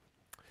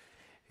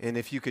And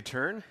if you could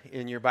turn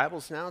in your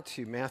Bibles now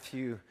to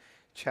Matthew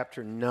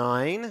chapter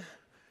 9,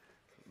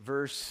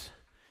 verse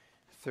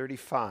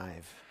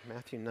 35.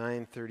 Matthew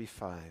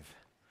 9:35.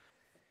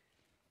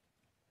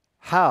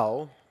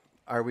 How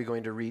are we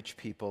going to reach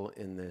people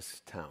in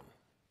this town?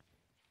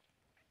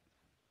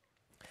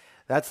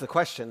 That's the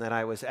question that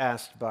I was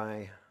asked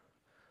by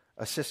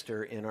a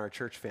sister in our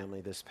church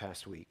family this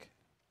past week.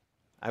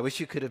 I wish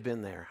you could have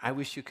been there. I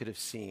wish you could have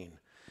seen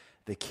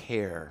the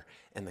care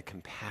and the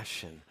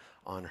compassion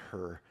on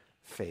her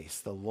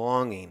face, the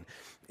longing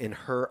in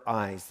her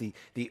eyes,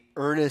 the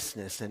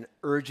earnestness and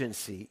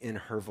urgency in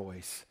her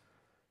voice.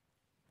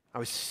 I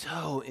was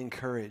so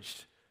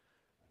encouraged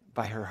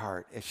by her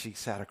heart as she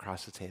sat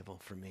across the table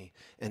from me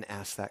and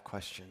asked that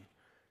question.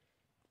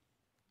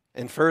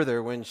 And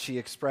further, when she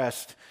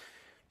expressed,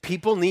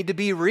 people need to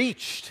be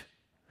reached.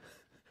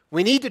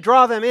 We need to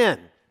draw them in.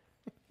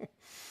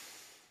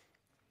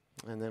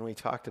 And then we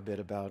talked a bit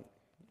about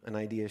an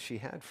idea she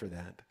had for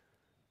that.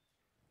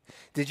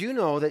 Did you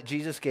know that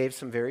Jesus gave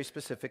some very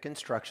specific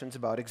instructions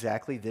about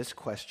exactly this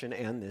question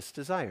and this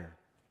desire?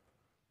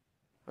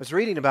 I was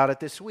reading about it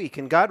this week,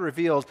 and God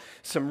revealed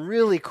some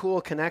really cool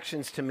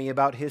connections to me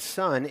about his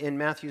son in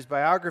Matthew's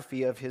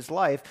biography of his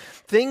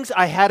life, things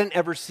I hadn't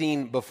ever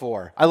seen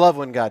before. I love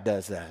when God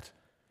does that.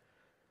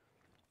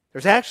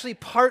 There's actually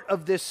part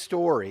of this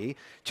story,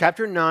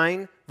 chapter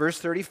 9, verse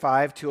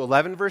 35 to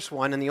 11, verse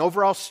 1, and the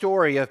overall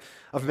story of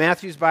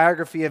Matthew's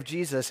biography of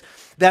Jesus,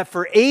 that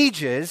for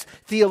ages,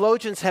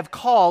 theologians have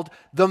called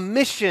the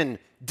mission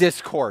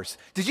discourse.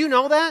 Did you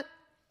know that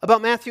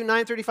about Matthew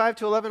 9, 35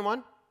 to 11,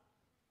 1?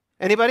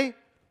 Anybody?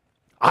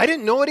 I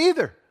didn't know it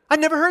either. I'd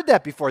never heard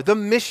that before. The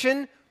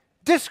mission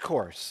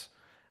discourse.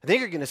 I think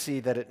you're going to see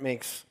that it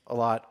makes a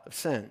lot of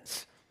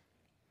sense.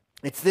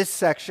 It's this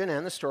section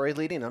and the story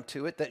leading up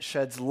to it that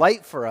sheds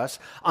light for us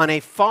on a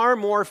far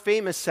more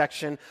famous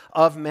section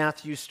of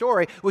Matthew's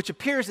story, which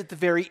appears at the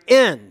very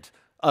end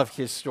of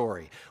his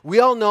story. We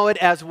all know it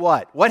as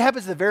what? What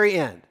happens at the very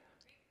end?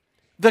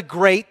 The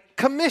Great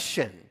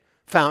Commission,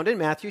 found in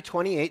Matthew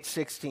 28,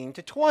 16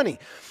 to 20.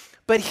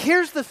 But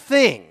here's the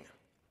thing,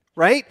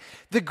 right?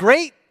 The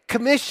Great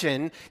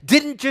Commission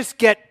didn't just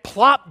get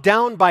plopped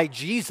down by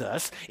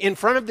Jesus in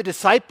front of the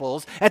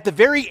disciples at the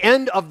very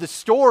end of the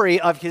story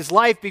of his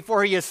life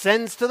before he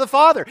ascends to the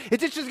Father. It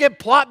didn't just get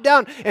plopped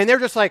down and they're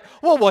just like,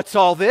 well, what's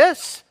all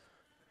this?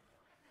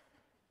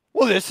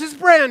 Well, this is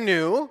brand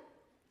new.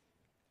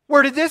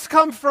 Where did this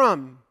come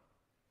from?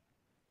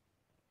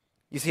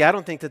 You see, I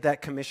don't think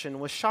that commission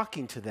was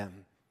shocking to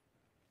them.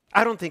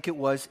 I don't think it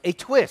was a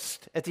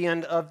twist at the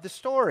end of the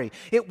story.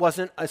 It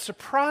wasn't a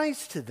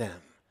surprise to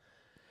them.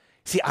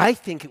 See, I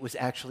think it was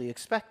actually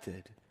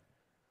expected.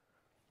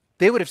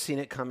 They would have seen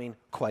it coming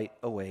quite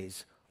a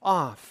ways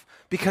off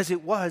because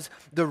it was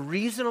the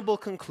reasonable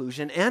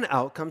conclusion and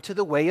outcome to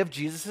the way of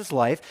Jesus'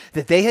 life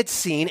that they had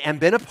seen and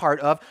been a part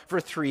of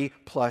for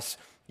 3+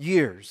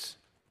 years.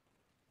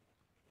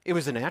 It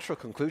was a natural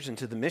conclusion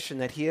to the mission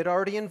that he had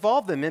already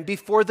involved them in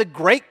before the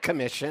Great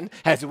Commission,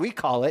 as we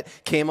call it,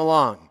 came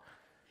along.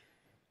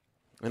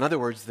 In other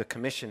words, the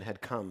commission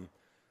had come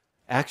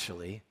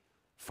actually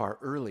far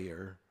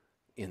earlier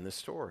in the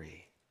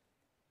story.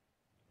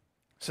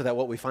 So that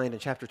what we find in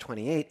chapter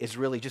 28 is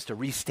really just a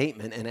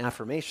restatement and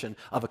affirmation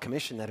of a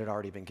commission that had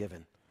already been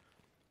given.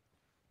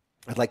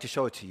 I'd like to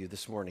show it to you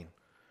this morning.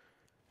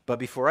 But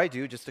before I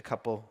do, just a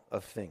couple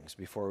of things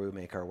before we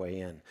make our way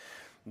in.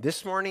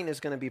 This morning is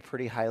going to be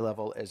pretty high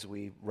level as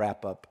we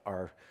wrap up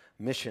our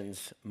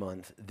missions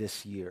month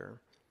this year.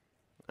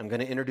 I'm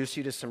going to introduce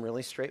you to some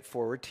really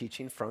straightforward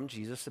teaching from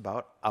Jesus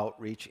about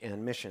outreach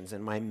and missions.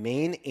 And my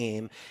main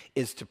aim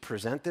is to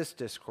present this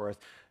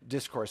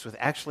discourse with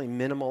actually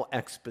minimal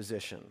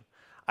exposition.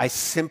 I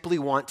simply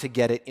want to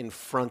get it in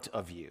front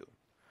of you.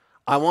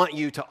 I want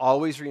you to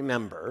always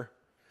remember,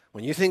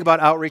 when you think about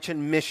outreach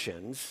and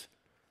missions,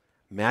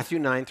 Matthew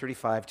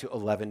 9:35 to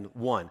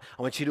 11:1.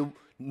 I want you to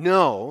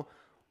know,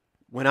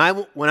 when I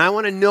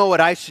want to know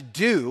what I should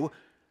do,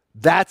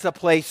 that's a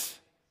place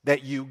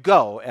that you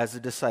go as a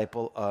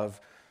disciple of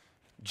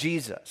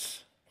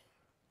Jesus.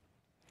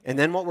 And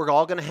then what we're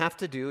all going to have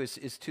to do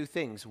is two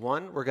things.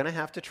 One, we're going to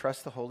have to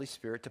trust the Holy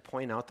Spirit to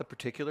point out the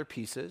particular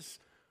pieces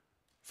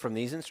from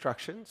these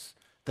instructions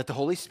that the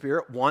Holy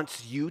Spirit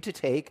wants you to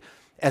take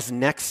as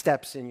next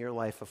steps in your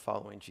life of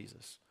following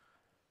Jesus.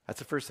 That's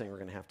the first thing we're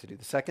going to have to do.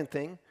 The second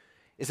thing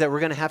is that we're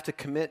going to have to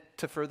commit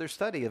to further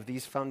study of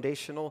these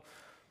foundational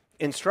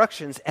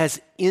instructions as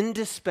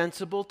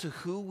indispensable to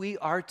who we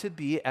are to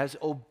be as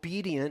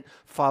obedient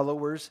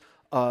followers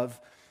of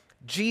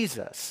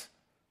Jesus.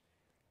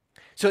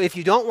 So if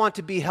you don't want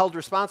to be held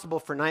responsible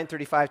for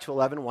 9:35 to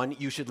 11:1,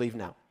 you should leave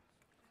now.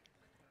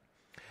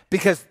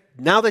 Because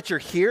now that you're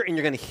here and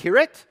you're going to hear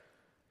it,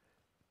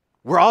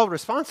 we're all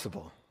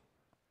responsible.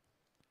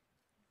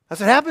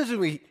 That's what happens when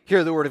we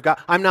hear the word of God.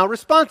 I'm now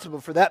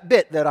responsible for that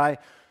bit that I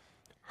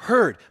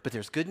heard. But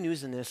there's good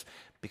news in this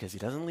because he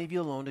doesn't leave you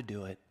alone to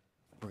do it.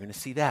 We're going to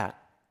see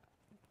that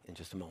in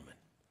just a moment.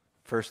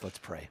 First, let's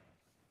pray.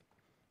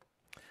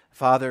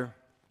 Father,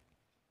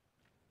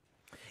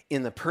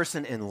 in the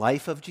person and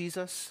life of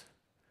Jesus,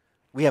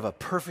 we have a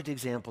perfect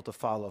example to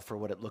follow for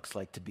what it looks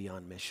like to be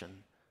on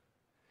mission.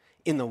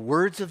 In the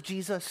words of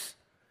Jesus,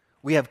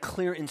 we have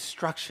clear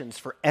instructions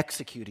for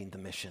executing the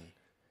mission.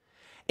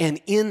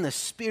 And in the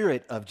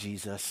Spirit of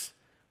Jesus,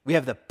 we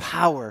have the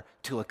power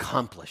to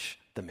accomplish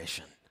the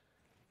mission.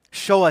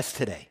 Show us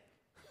today.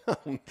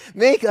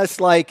 Make us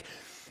like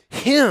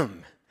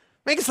Him.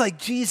 Make us like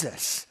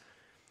Jesus.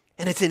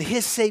 And it's in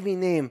His saving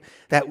name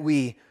that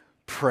we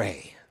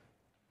pray.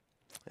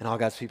 And all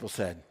God's people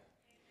said,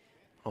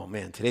 oh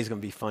man, today's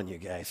going to be fun, you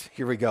guys.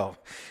 Here we go.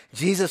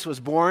 Jesus was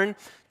born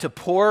to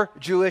poor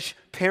Jewish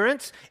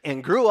parents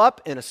and grew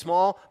up in a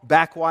small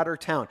backwater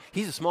town.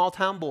 He's a small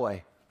town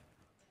boy.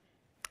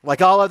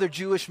 Like all other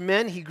Jewish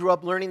men, he grew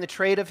up learning the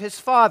trade of his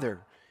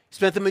father. He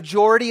spent the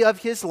majority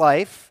of his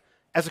life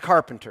as a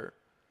carpenter.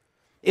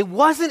 It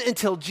wasn't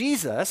until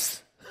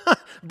Jesus,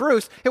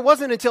 Bruce, it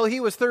wasn't until he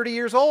was 30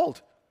 years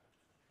old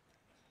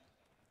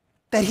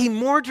that he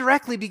more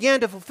directly began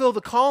to fulfill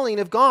the calling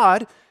of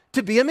God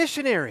to be a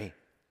missionary.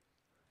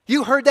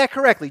 You heard that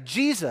correctly.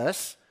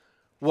 Jesus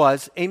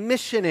was a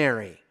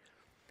missionary.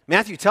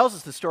 Matthew tells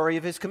us the story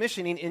of his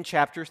commissioning in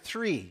chapter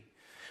 3,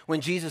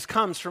 when Jesus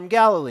comes from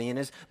Galilee and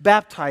is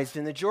baptized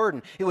in the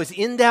Jordan. It was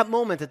in that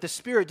moment that the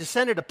Spirit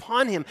descended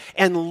upon him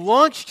and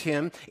launched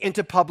him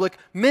into public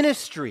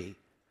ministry.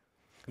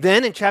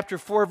 Then in chapter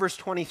 4, verse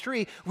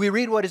 23, we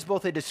read what is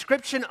both a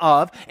description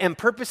of and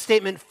purpose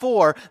statement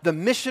for the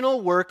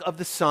missional work of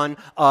the Son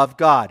of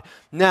God.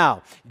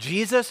 Now,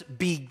 Jesus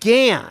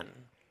began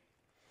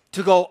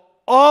to go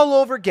all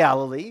over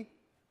Galilee,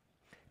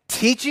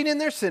 teaching in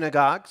their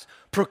synagogues,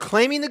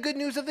 proclaiming the good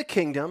news of the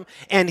kingdom,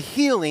 and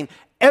healing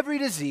every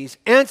disease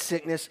and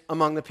sickness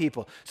among the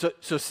people.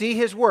 So see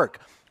his work.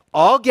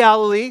 All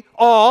Galilee,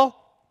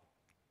 all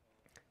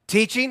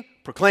teaching,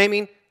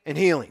 proclaiming, and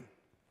healing.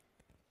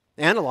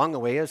 And along the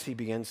way, as he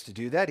begins to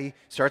do that, he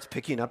starts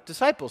picking up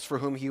disciples for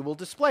whom he will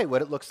display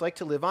what it looks like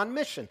to live on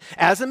mission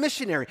as a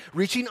missionary,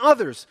 reaching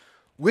others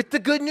with the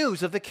good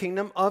news of the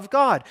kingdom of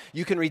God.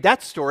 You can read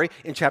that story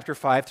in chapter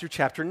 5 through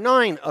chapter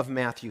 9 of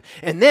Matthew.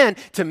 And then,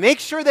 to make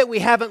sure that we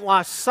haven't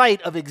lost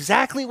sight of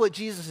exactly what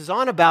Jesus is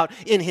on about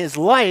in his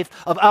life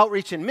of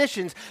outreach and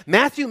missions,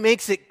 Matthew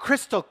makes it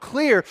crystal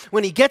clear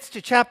when he gets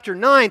to chapter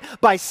 9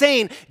 by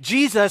saying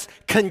Jesus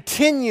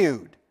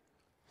continued.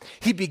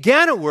 He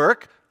began a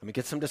work. Let me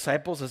get some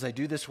disciples as I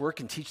do this work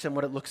and teach them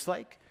what it looks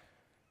like.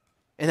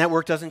 And that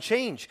work doesn't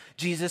change.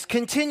 Jesus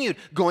continued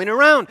going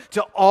around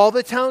to all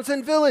the towns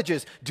and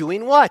villages,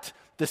 doing what?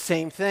 The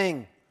same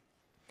thing.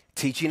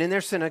 Teaching in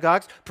their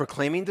synagogues,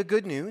 proclaiming the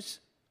good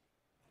news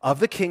of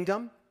the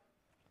kingdom.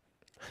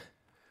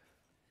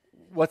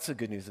 What's the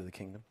good news of the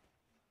kingdom?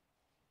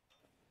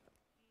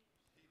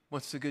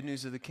 What's the good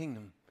news of the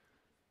kingdom?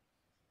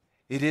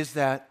 It is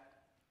that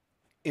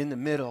in the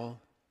middle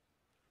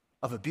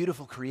of a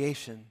beautiful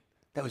creation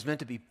that was meant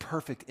to be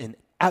perfect in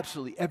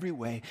absolutely every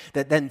way,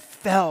 that then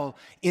fell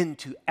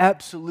into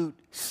absolute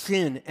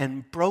sin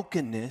and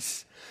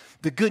brokenness.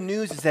 The good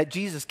news is that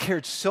Jesus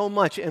cared so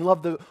much and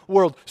loved the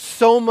world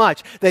so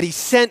much that he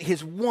sent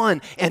his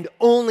one and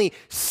only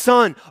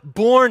Son,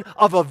 born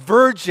of a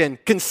virgin,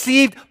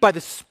 conceived by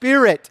the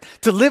Spirit,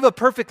 to live a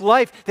perfect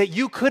life that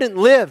you couldn't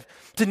live,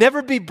 to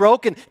never be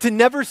broken, to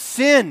never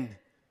sin.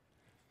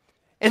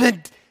 And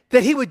then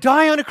that he would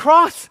die on a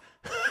cross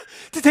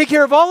to take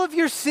care of all of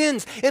your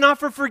sins and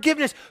offer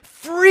forgiveness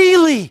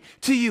freely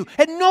to you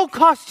at no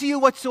cost to you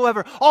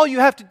whatsoever. All you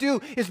have to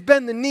do is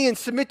bend the knee and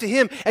submit to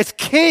him as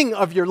king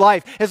of your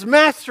life, as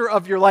master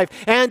of your life,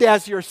 and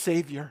as your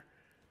Savior.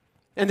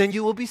 And then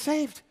you will be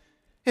saved,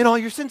 and all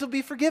your sins will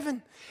be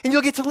forgiven. And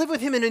you'll get to live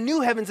with him in a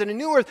new heavens and a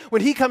new earth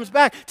when he comes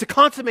back to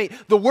consummate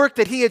the work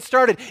that he had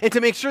started and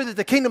to make sure that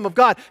the kingdom of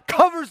God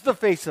covers the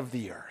face of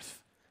the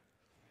earth.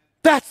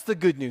 That's the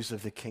good news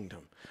of the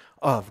kingdom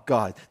of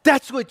God.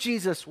 That's what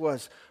Jesus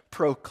was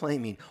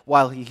proclaiming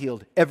while he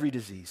healed every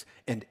disease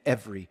and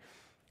every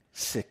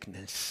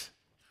sickness.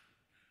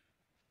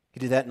 He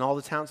did that in all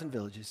the towns and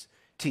villages,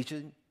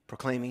 teaching,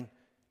 proclaiming,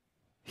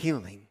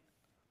 healing.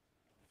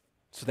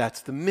 So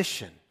that's the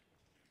mission.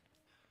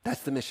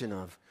 That's the mission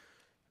of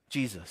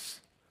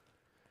Jesus.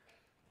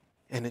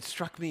 And it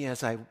struck me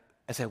as I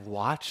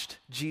watched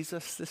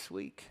Jesus this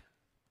week.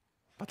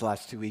 But the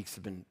last 2 weeks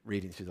I've been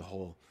reading through the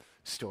whole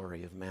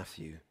story of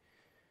Matthew.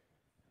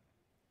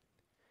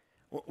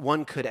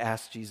 One could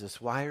ask Jesus,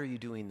 why are you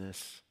doing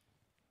this?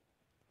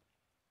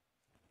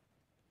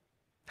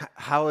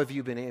 How have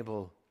you been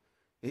able,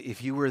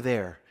 if you were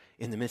there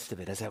in the midst of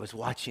it, as I was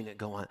watching it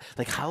go on,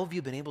 like how have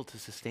you been able to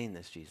sustain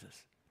this,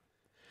 Jesus?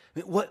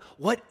 I mean,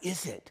 what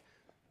is it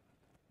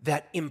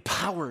that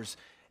empowers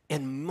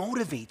and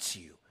motivates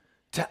you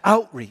to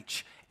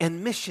outreach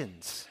and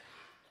missions?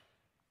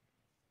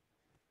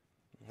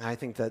 I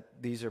think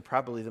that these are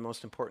probably the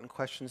most important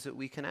questions that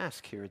we can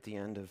ask here at the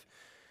end of,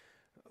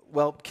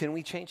 well, can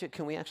we change it?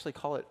 Can we actually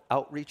call it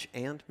Outreach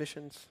and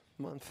Missions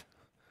Month?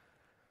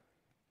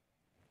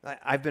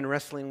 I've been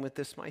wrestling with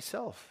this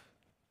myself.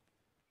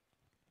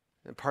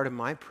 And part of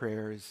my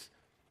prayer is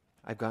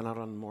I've gone out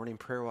on a morning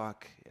prayer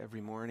walk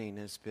every morning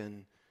has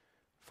been,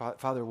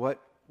 Father, what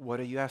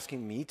are you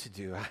asking me to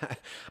do?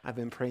 I've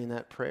been praying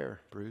that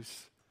prayer,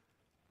 Bruce.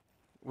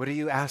 What are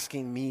you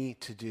asking me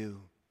to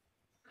do?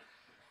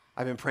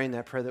 I've been praying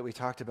that prayer that we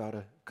talked about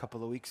a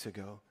couple of weeks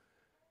ago.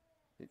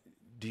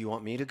 Do you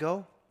want me to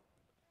go?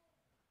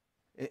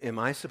 Am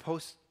I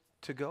supposed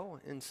to go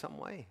in some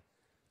way?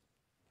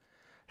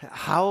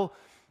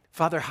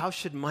 Father, how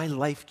should my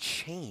life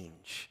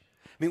change?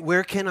 I mean,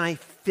 where can I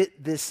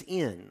fit this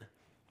in?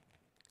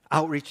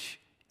 Outreach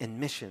and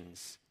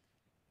missions.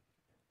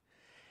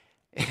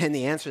 And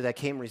the answer that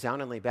came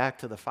resoundingly back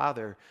to the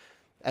Father,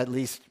 at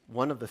least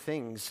one of the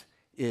things,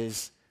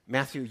 is,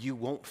 Matthew, you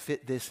won't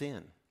fit this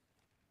in.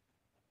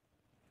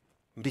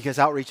 Because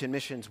outreach and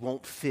missions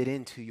won't fit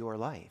into your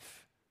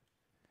life.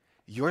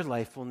 Your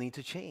life will need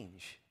to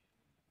change.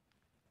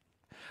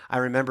 I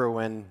remember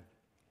when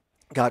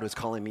God was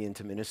calling me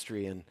into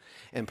ministry,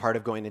 and part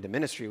of going into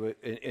ministry,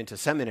 into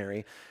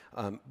seminary,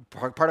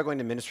 part of going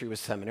to ministry was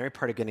seminary,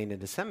 part of getting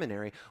into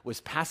seminary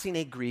was passing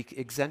a Greek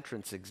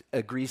entrance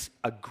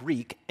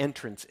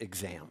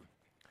exam,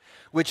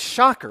 which,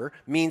 shocker,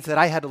 means that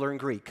I had to learn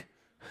Greek.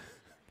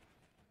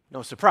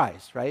 No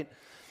surprise, right?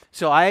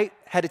 So I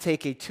had to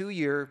take a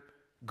 2-year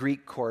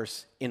Greek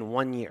course in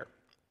 1 year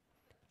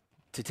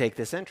to take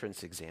this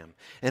entrance exam.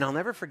 And I'll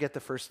never forget the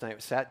first night. I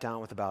sat down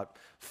with about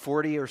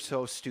 40 or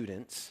so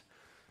students,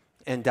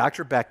 and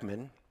Dr.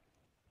 Beckman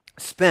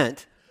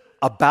spent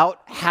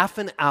about half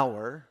an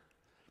hour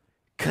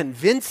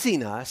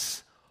convincing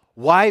us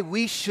why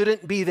we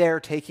shouldn't be there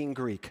taking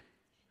Greek,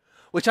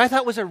 which I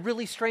thought was a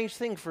really strange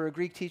thing for a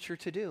Greek teacher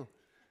to do.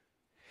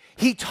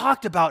 He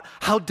talked about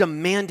how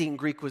demanding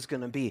Greek was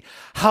going to be,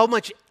 how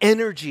much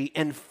energy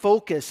and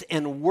focus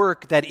and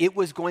work that it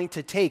was going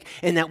to take,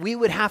 and that we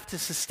would have to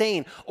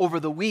sustain over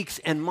the weeks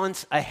and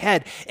months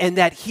ahead. And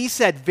that he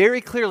said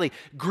very clearly,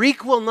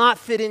 Greek will not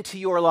fit into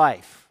your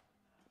life.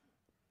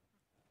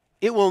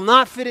 It will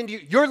not fit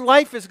into your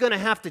life is going to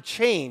have to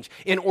change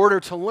in order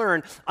to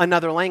learn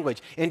another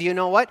language. And do you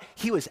know what?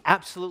 He was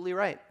absolutely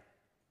right.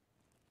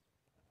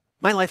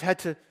 My life had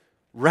to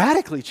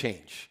radically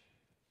change.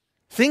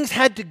 Things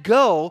had to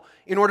go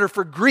in order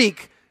for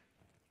Greek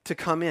to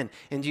come in.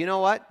 And do you know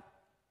what?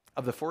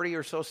 Of the 40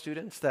 or so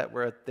students that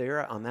were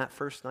there on that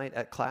first night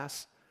at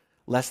class,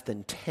 less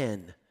than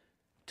 10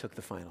 took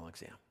the final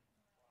exam.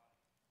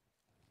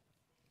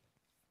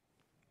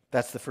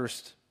 That's the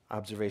first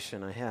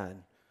observation I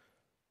had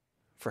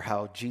for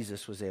how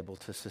Jesus was able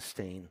to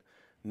sustain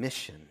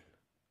mission.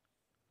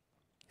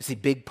 You see,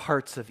 big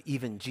parts of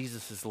even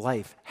Jesus'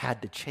 life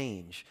had to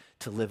change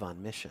to live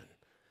on mission,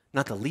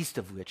 not the least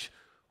of which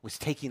was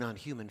taking on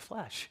human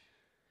flesh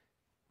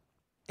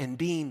and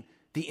being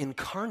the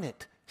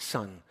incarnate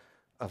Son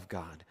of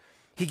God.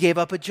 He gave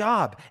up a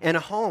job and a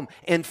home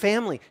and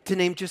family, to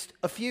name just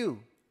a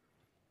few.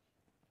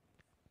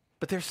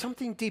 But there's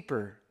something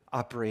deeper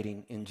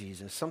operating in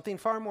Jesus, something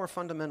far more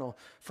fundamental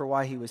for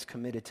why he was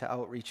committed to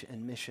outreach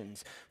and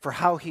missions, for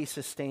how he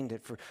sustained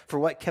it, for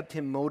what kept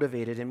him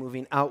motivated and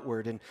moving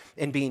outward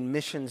and being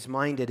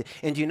missions-minded.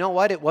 And you know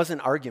what? It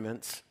wasn't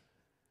arguments.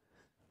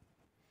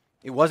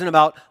 It wasn't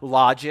about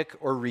logic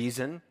or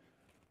reason.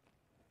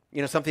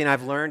 You know, something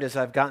I've learned as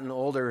I've gotten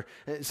older,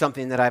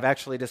 something that I've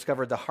actually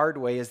discovered the hard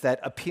way, is that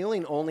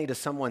appealing only to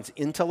someone's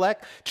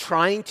intellect,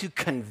 trying to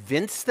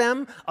convince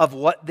them of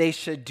what they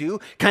should do,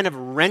 kind of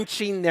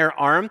wrenching their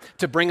arm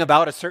to bring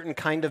about a certain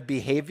kind of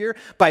behavior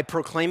by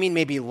proclaiming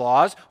maybe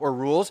laws or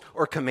rules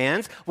or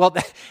commands, well,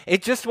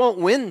 it just won't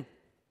win.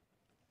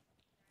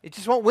 It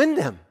just won't win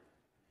them.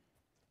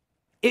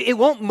 It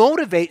won't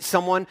motivate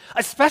someone,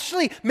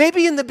 especially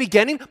maybe in the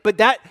beginning, but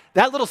that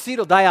little seed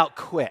will die out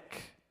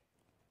quick.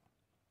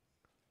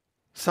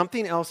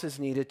 Something else is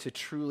needed to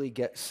truly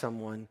get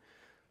someone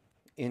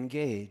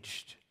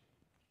engaged.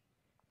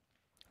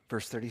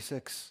 Verse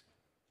 36,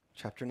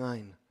 chapter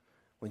 9.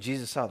 When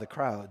Jesus saw the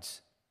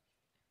crowds,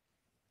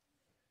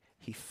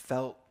 he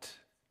felt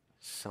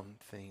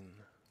something.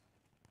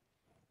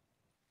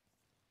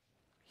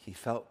 He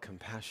felt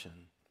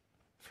compassion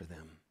for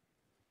them,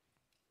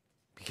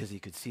 because he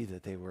could see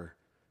that they were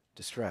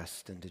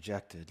distressed and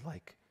dejected,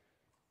 like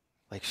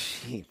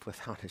sheep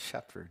without a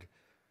shepherd.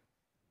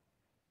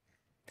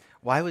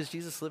 Why was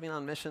Jesus living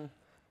on mission?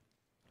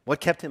 What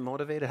kept him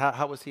motivated?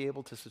 How was he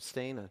able to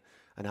sustain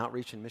an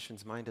outreach and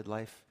missions-minded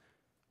life?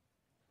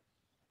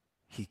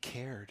 He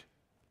cared.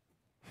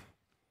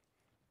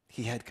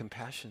 He had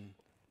compassion.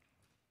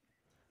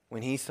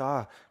 When he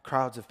saw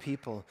crowds of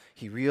people,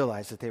 he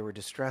realized that they were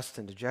distressed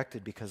and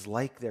dejected because,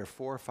 like their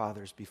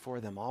forefathers before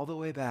them, all the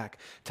way back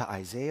to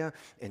Isaiah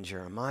and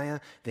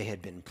Jeremiah, they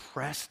had been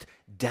pressed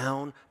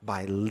down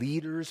by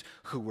leaders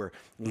who were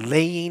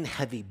laying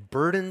heavy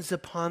burdens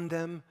upon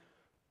them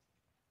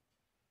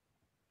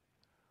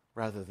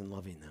rather than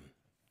loving them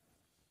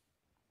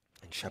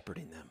and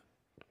shepherding them.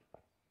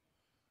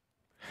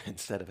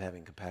 Instead of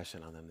having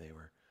compassion on them, they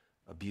were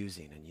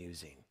abusing and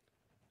using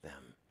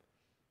them,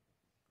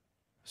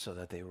 so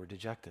that they were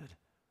dejected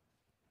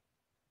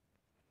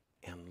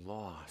and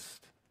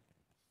lost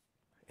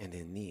and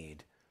in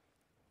need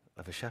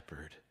of a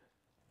shepherd.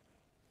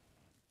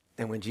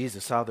 And when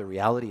Jesus saw the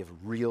reality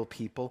of real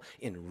people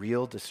in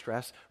real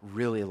distress,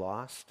 really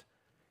lost,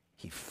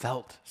 he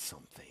felt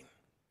something.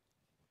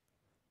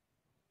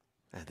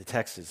 And the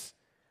text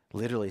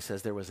literally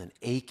says there was an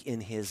ache in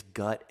his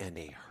gut and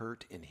a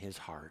hurt in his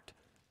heart.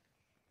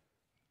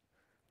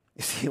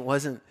 You see, it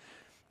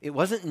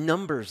wasn't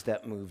numbers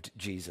that moved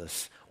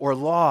Jesus, or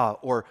law,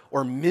 or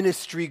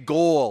ministry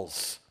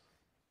goals,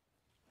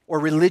 or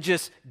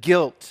religious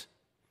guilt.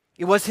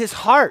 It was his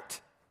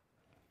heart,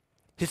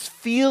 his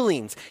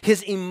feelings,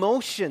 his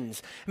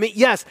emotions. I mean,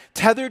 yes,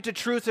 tethered to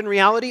truth and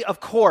reality, of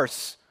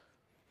course.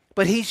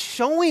 But he's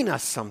showing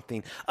us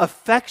something.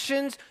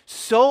 Affections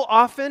so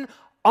often,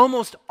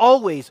 almost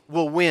always,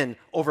 will win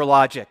over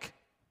logic.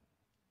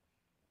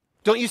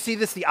 Don't you see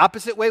this the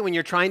opposite way when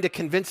you're trying to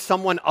convince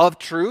someone of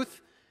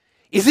truth?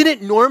 Isn't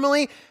it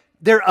normally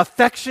their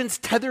affections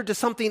tethered to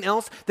something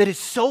else that is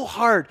so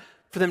hard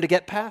for them to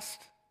get past?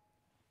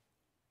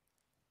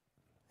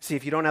 See,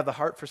 if you don't have the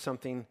heart for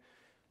something,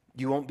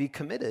 you won't be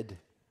committed.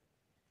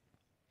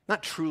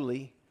 Not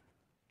truly.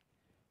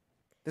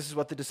 This is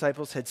what the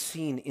disciples had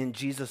seen in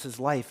Jesus'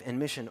 life and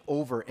mission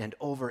over and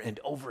over and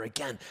over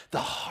again. The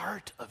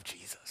heart of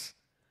Jesus.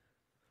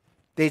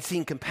 They'd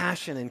seen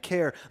compassion and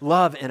care,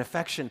 love and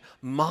affection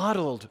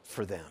modeled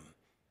for them.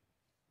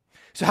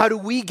 So how do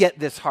we get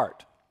this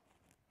heart?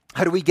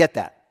 How do we get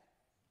that?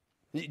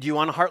 Do you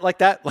want a heart like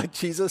that, like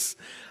Jesus?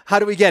 How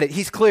do we get it?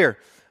 He's clear.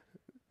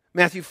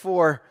 Matthew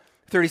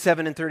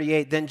 4:37 and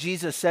 38. Then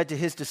Jesus said to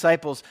his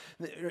disciples,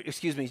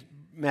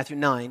 Matthew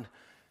 9.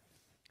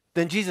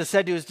 Then Jesus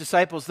said to his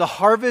disciples, the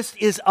harvest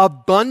is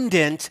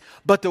abundant,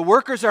 but the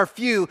workers are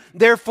few.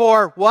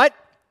 Therefore, what?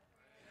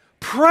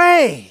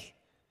 Pray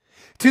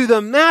to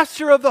the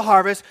master of the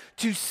harvest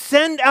to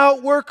send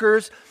out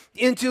workers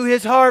into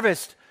his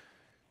harvest.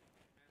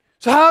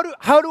 So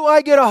how do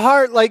I get a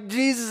heart like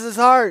Jesus'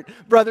 heart,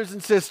 brothers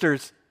and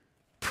sisters?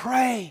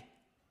 Pray.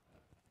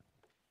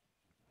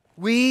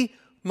 We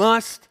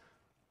must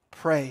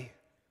pray.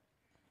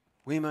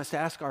 We must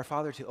ask our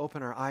Father to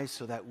open our eyes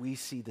so that we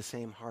see the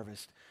same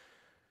harvest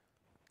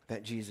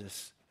that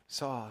Jesus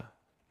saw.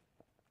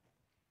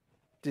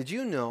 Did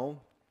you know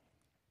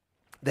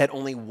that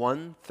only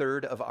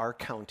 1/3 of our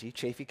county,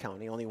 Chaffee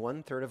County, only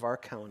 1/3 of our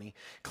county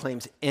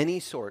claims any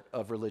sort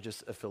of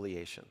religious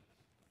affiliation?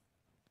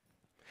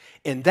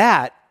 And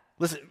that,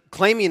 listen,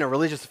 claiming a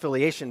religious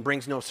affiliation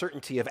brings no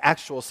certainty of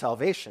actual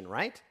salvation,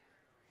 right?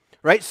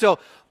 Right? So,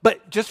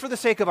 but just for the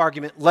sake of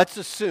argument, let's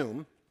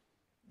assume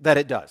that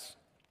it does.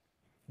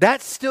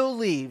 That still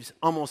leaves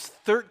almost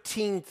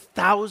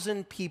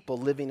 13,000 people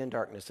living in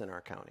darkness in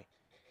our county.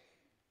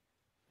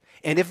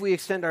 And if we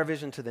extend our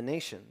vision to the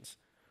nations,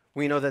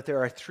 we know that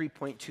there are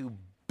 3.2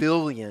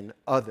 billion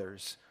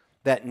others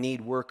that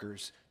need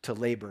workers to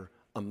labor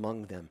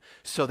among them,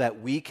 so that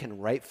we can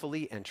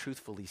rightfully and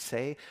truthfully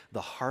say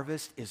the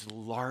harvest is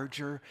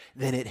larger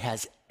than it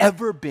has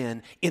ever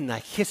been in the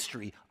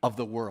history of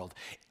the world.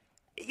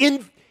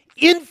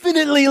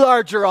 Infinitely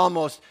larger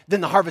almost than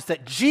the harvest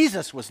that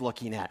Jesus was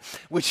looking at,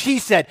 which he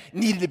said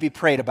needed to be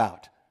prayed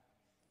about.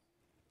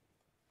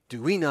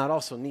 Do we not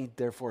also need,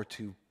 therefore,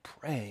 to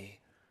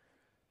pray?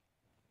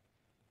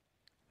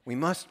 We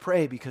must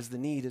pray because the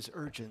need is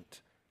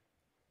urgent.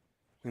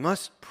 We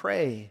must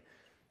pray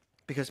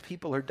because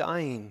people are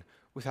dying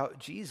without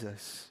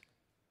Jesus.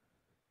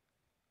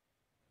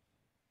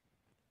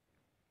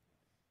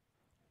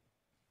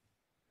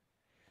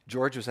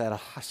 George was at a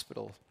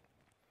hospital,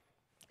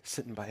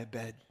 sitting by a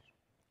bed,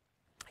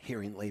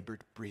 hearing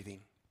labored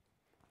breathing,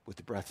 with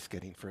the breaths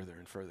getting further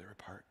and further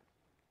apart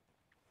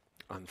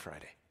on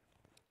Friday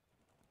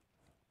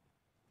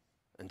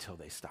until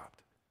they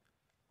stopped.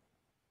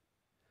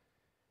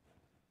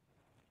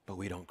 But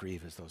we don't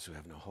grieve as those who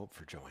have no hope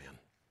for Joanne.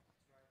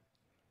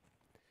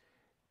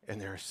 And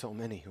there are so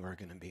many who are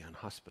going to be on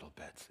hospital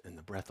beds, and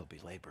the breath will be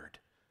labored,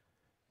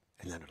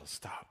 and then it'll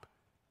stop,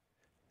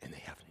 and they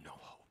have no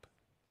hope.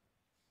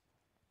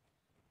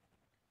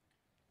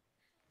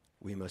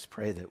 We must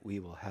pray that we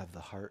will have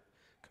the heart,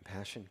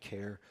 compassion,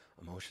 care,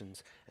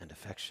 emotions, and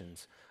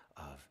affections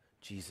of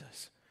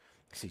Jesus.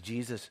 See,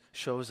 Jesus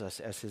shows us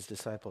as his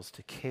disciples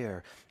to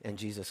care, and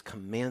Jesus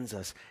commands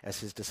us as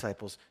his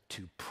disciples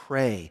to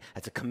pray.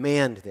 That's a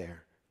command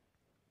there.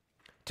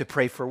 To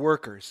pray for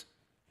workers.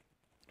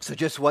 So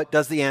just what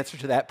does the answer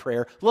to that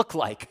prayer look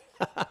like?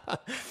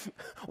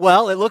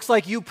 Well, it looks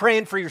like you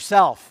praying for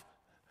yourself.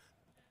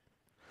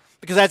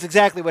 Because that's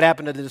exactly what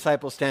happened to the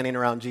disciples standing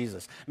around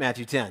Jesus.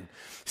 Matthew 10.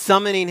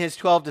 Summoning his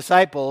 12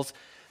 disciples,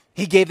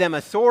 he gave them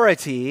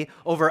authority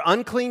over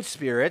unclean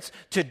spirits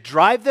to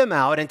drive them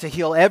out and to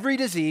heal every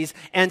disease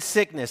and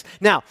sickness.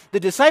 Now, the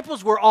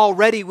disciples were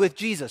already with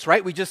Jesus,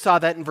 right? We just saw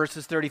that in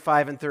verses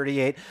 35 and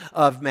 38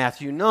 of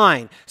Matthew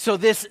 9. So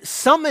this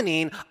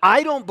summoning,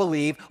 I don't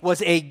believe,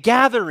 was a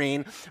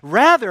gathering.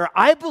 Rather,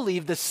 I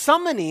believe the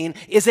summoning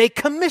is a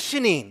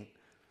commissioning.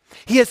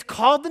 He has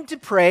called them to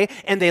pray,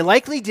 and they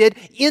likely did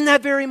in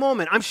that very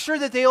moment. I'm sure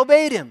that they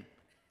obeyed him.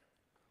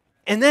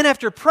 And then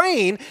after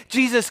praying,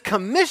 Jesus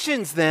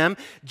commissions them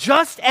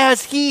just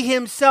as he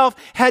himself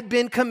had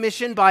been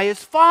commissioned by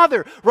his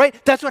Father, right?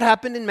 That's what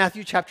happened in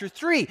Matthew chapter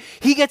 3.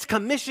 He gets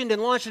commissioned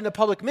and launched into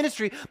public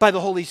ministry by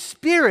the Holy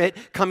Spirit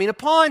coming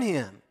upon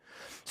him.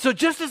 So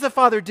just as the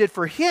Father did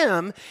for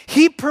him,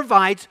 he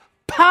provides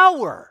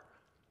power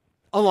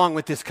along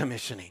with this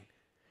commissioning.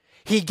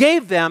 He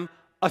gave them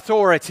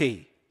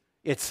authority,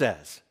 it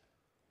says.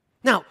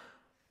 Now,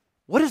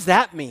 what does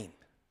that mean?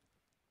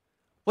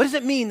 What does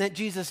it mean that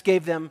Jesus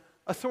gave them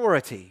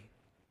authority?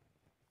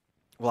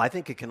 Well, I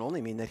think it can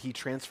only mean that he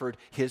transferred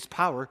his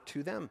power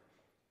to them.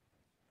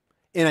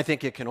 And I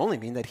think it can only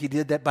mean that he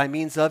did that by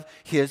means of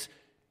his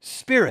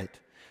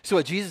Spirit. So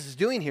what Jesus is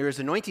doing here is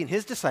anointing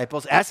his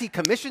disciples as he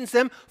commissions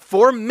them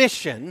for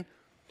mission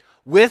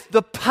with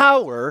the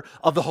power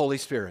of the Holy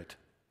Spirit.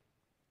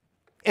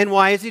 And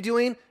why is he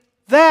doing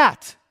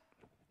that?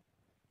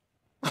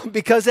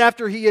 Because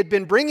after he had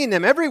been bringing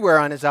them everywhere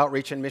on his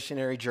outreach and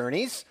missionary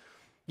journeys,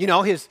 you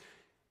know, his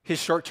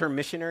short-term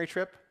missionary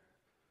trip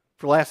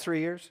for the last 3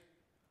 years,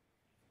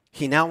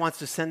 he now wants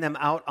to send them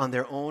out on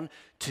their own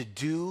to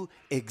do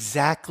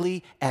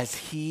exactly as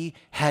he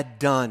had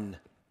done.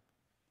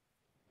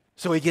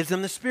 So he gives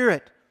them the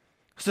Spirit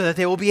so that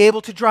they will be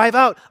able to drive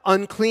out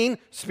unclean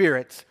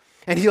spirits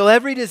and heal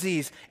every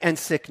disease and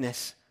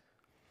sickness.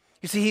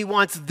 You see, he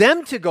wants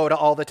them to go to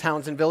all the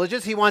towns and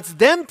villages. He wants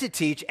them to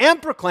teach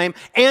and proclaim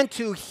and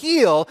to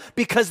heal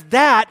because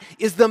that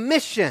is the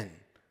mission.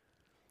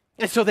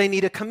 And so they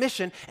need a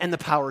commission and the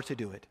power to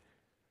do it.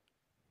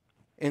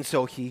 And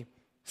so he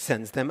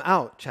sends them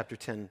out. Chapter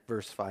 10,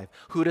 verse 5.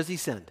 Who does he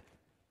send?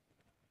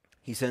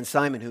 He sends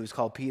Simon, who is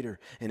called Peter,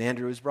 and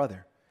Andrew, his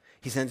brother.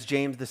 He sends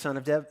James, the son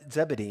of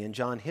Zebedee, and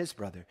John, his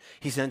brother.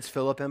 He sends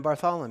Philip and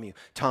Bartholomew,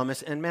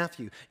 Thomas and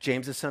Matthew,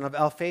 James, the son of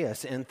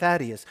Alphaeus, and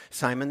Thaddeus,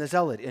 Simon the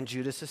Zealot, and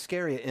Judas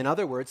Iscariot. In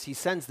other words, he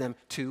sends them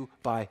 2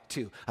 by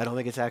 2. I don't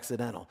think it's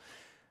accidental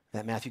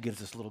that Matthew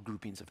gives us little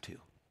groupings of 2.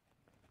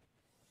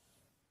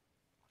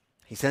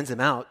 He sends them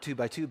out 2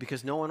 by 2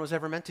 because no one was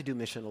ever meant to do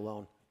mission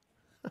alone.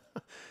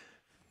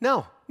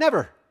 No,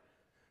 never.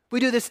 We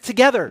do this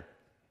together.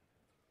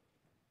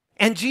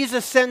 And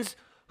Jesus sends,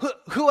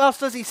 who else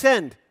does he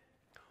send?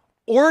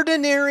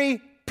 Ordinary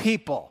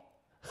people,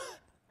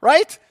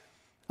 right?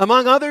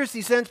 Among others,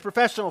 he sends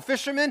professional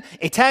fishermen,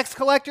 a tax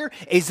collector,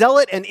 a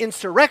zealot, an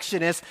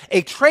insurrectionist,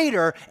 a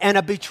traitor, and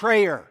a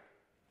betrayer.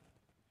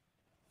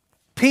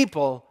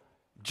 People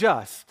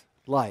just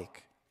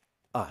like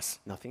us.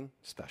 Nothing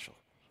special.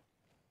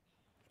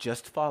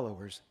 Just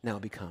followers now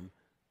become,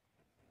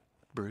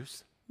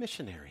 Bruce,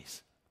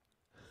 missionaries.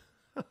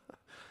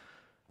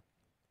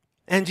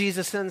 And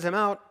Jesus sends them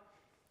out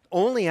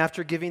only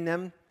after giving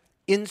them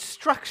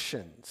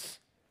instructions.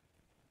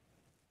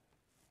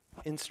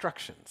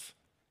 Instructions.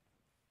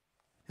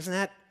 Isn't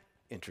that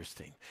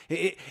interesting?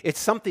 It's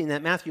something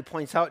that Matthew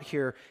points out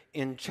here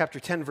in chapter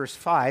 10, verse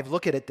 5.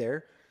 Look at it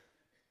there.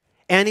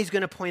 And he's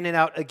going to point it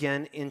out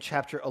again in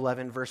chapter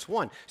 11, verse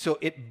 1. So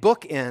it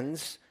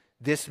bookends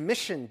this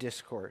mission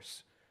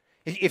discourse.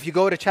 If you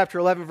go to chapter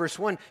 11, verse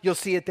 1, you'll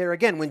see it there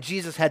again. When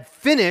Jesus had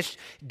finished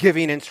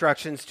giving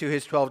instructions to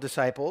his 12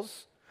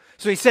 disciples,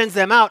 so he sends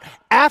them out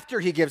after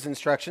he gives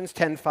instructions,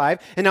 10:5,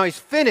 and now he's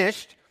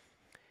finished,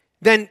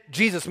 then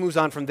Jesus moves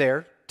on from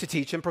there to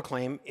teach and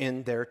proclaim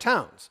in their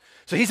towns.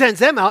 So he sends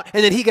them out,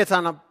 and then he gets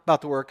on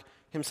about the work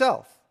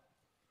himself.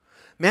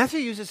 Matthew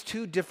uses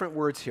 2 different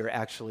words here,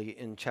 actually,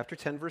 in chapter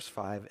 10, verse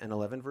 5 and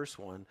 11, verse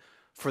 1,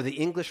 for the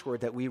English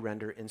word that we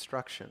render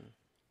instruction.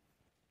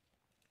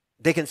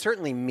 They can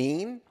certainly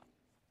mean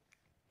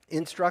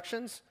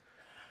instructions.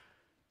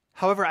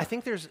 However, I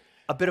think there's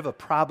a bit of a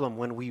problem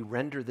when we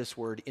render this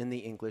word in the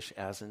English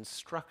as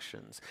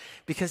instructions.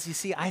 Because you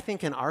see, I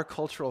think in our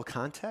cultural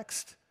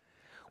context,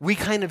 we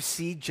kind of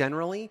see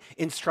generally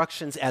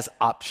instructions as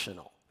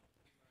optional.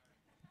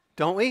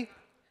 Don't we?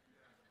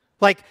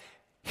 Like,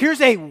 here's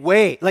a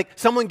way, like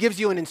someone gives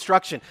you an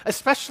instruction,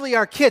 especially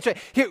our kids. Right?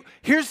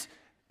 Here's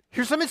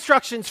some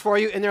instructions for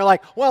you, and they're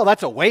like, well,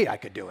 that's a way I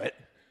could do it.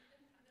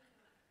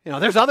 You know,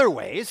 there's other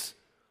ways,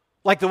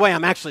 like the way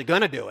I'm actually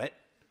going to do it.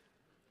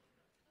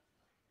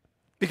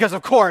 Because,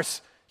 of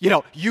course,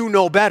 you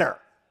know better,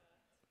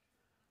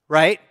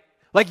 right?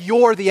 Like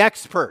you're the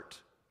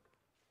expert.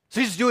 So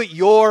you just do it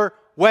your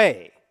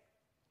way.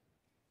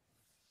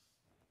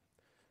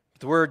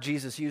 The word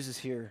Jesus uses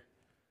here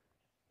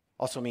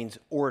also means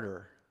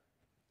order.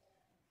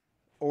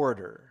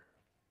 Order.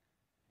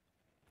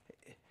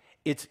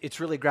 It's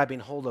really grabbing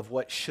hold of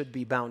what should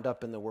be bound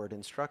up in the word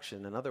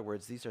instruction. In other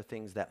words, these are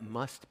things that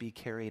must be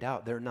carried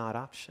out. They're not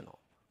optional.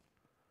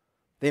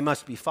 They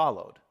must be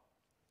followed.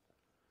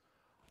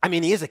 I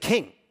mean, he is a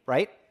king,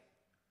 right?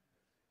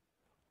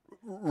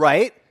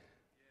 Right?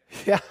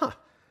 Yeah.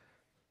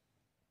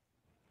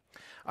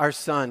 Our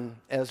son,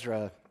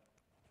 Ezra,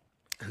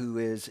 who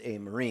is a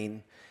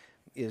Marine,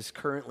 is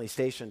currently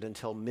stationed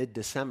until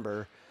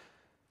mid-December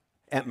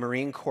at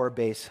Marine Corps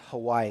Base,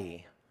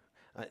 Hawaii.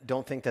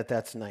 Don't think that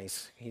that's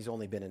nice. He's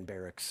only been in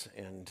barracks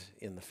and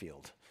in the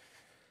field.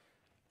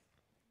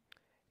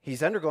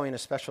 He's undergoing a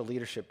special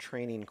leadership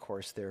training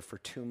course there for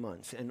 2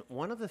 months. And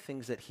one of the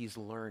things that he's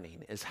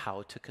learning is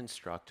how to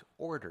construct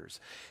orders.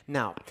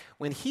 Now,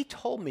 when he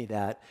told me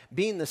that,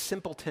 being the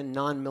simpleton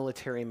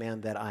non-military man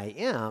that I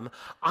am,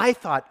 I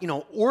thought,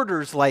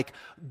 orders like,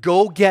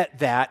 go get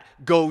that,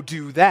 go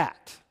do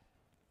that.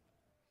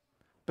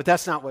 But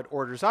that's not what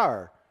orders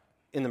are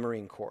in the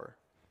Marine Corps.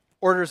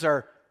 Orders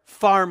are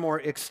far more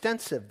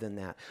extensive than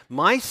that.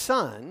 My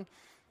son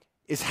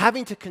is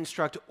having to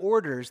construct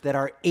orders that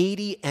are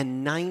 80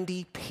 and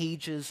 90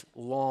 pages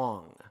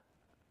long.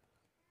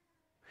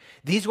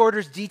 These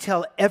orders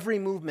detail every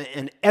movement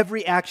and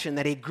every action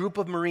that a group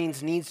of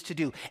Marines needs to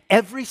do,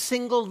 every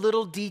single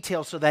little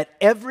detail, so that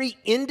every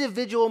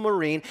individual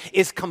Marine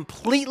is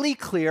completely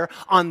clear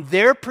on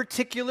their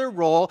particular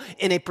role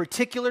in a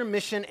particular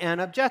mission and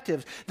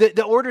objectives.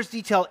 The orders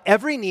detail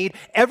every need,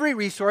 every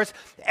resource,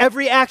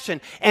 every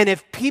action. And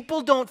if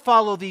people don't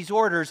follow these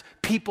orders,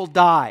 people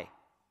die.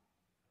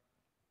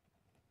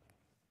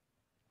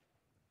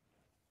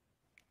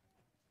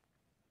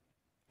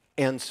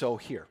 And so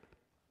here.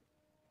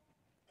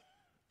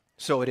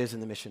 So it is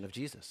in the mission of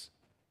Jesus.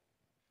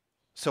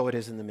 So it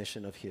is in the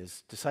mission of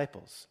his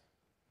disciples,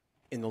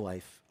 in the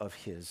life of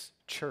his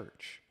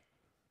church.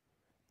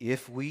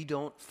 If we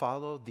don't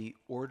follow the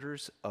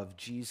orders of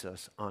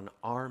Jesus on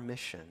our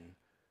mission,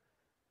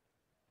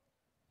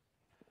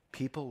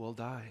 people will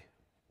die.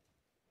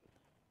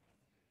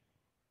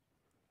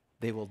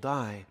 They will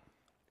die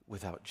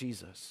without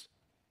Jesus.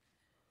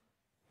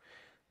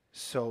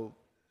 So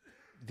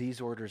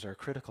these orders are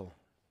critical.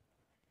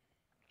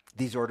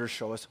 These orders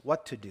show us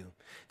what to do.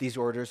 These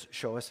orders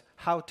show us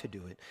how to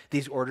do it.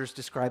 These orders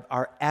describe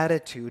our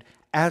attitude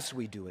as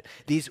we do it.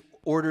 These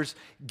orders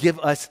give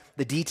us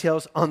the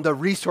details on the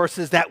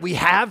resources that we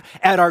have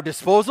at our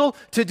disposal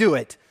to do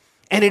it.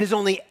 And it is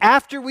only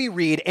after we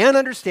read and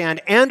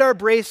understand and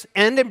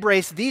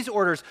embrace these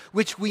orders,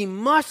 which we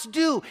must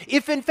do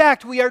if in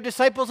fact we are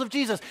disciples of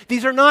Jesus.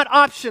 These are not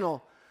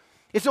optional.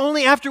 It's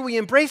only after we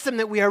embrace them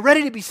that we are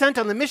ready to be sent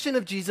on the mission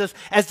of Jesus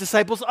as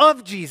disciples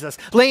of Jesus,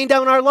 laying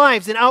down our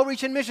lives in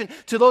outreach and mission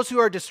to those who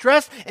are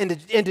distressed and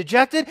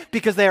dejected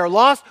because they are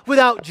lost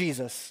without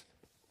Jesus.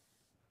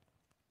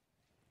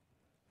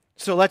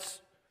 So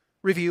let's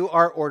review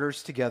our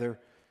orders together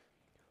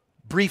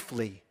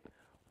briefly.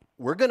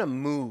 We're going to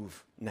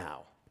move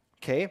now,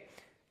 okay?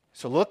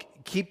 So look,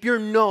 keep your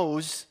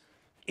nose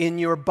in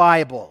your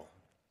Bible.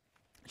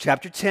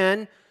 Chapter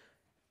 10,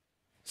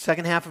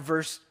 second half of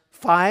verse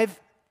 5.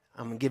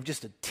 I'm going to give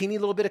just a teeny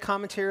little bit of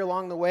commentary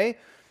along the way,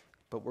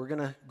 but we're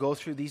going to go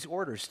through these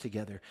orders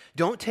together.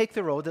 Don't take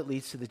the road that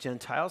leads to the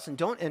Gentiles, and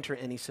don't enter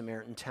any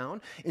Samaritan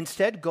town.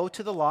 Instead, go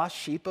to the lost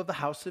sheep of the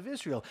house of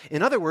Israel.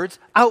 In other words,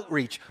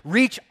 outreach.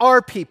 Reach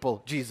our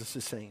people, Jesus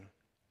is saying.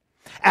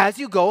 As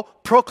you go,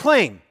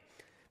 proclaim,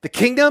 the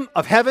kingdom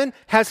of heaven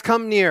has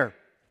come near.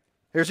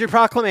 Here's your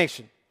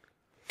proclamation.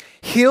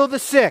 Heal the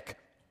sick.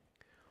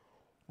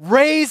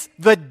 Raise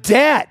the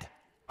dead.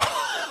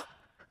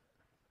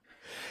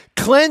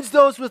 Cleanse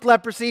those with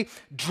leprosy.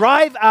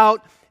 Drive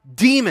out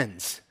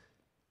demons.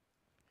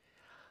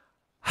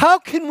 How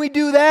can we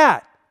do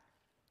that?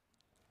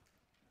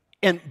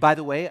 And by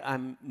the way,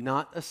 I'm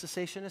not a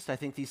cessationist. I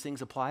think these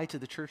things apply to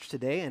the church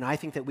today, and I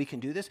think that we can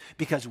do this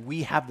because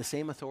we have the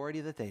same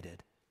authority that they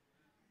did.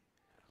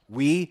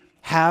 We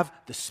have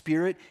the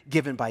Spirit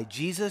given by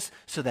Jesus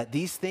so that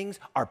these things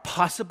are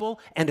possible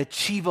and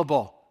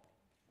achievable.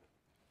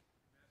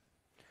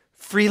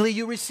 Freely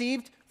you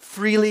received,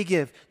 freely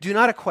give. Do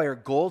not acquire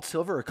gold,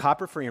 silver, or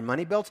copper for your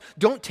money belts.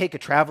 Don't take a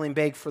traveling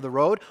bag for the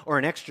road or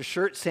an extra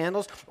shirt,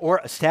 sandals,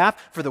 or a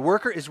staff, for the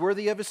worker is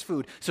worthy of his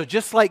food. So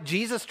just like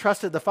Jesus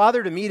trusted the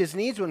Father to meet his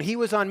needs when he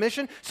was on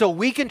mission, so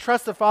we can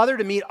trust the Father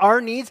to meet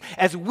our needs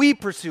as we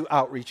pursue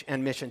outreach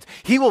and missions.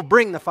 He will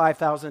bring the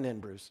 5,000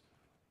 in, Bruce.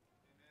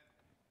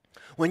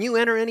 When you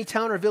enter any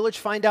town or village,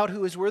 find out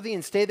who is worthy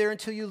and stay there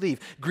until you leave.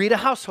 Greet a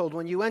household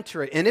when you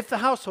enter it. And if the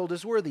household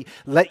is worthy,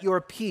 let your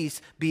peace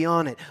be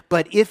on it.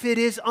 But if it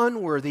is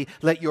unworthy,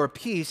 let your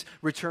peace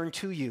return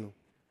to you.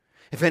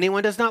 If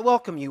anyone does not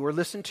welcome you or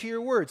listen to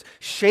your words,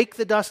 shake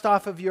the dust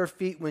off of your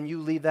feet when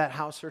you leave that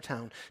house or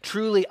town.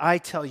 Truly, I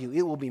tell you,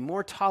 it will be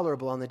more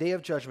tolerable on the day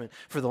of judgment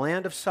for the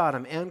land of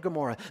Sodom and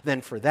Gomorrah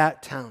than for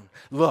that town.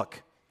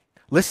 Look,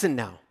 listen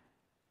now.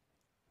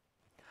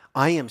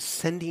 I am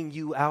sending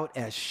you out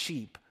as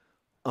sheep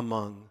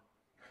among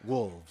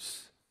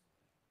wolves.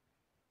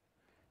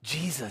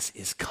 Jesus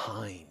is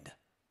kind.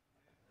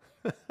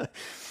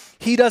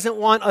 He doesn't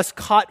want us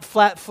caught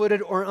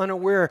flat-footed or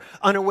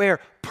unaware.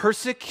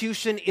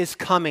 Persecution is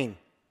coming.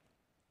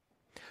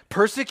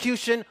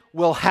 Persecution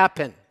will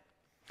happen.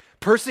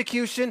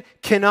 Persecution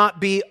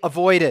cannot be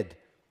avoided.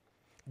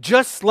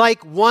 Just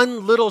like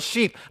one little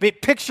sheep. I mean,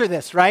 picture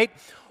this, right?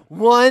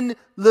 One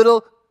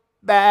little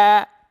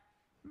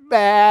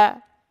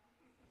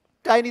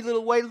tiny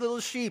little white little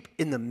sheep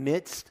in the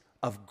midst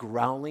of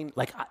growling.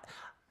 Like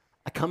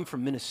I come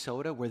from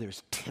Minnesota where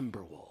there's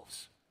timber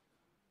wolves.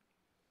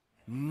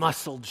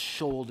 Muscled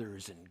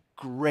shoulders and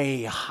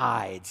gray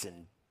hides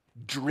and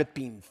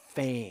dripping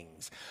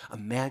fangs.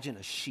 Imagine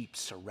a sheep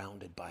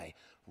surrounded by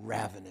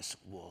ravenous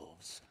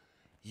wolves.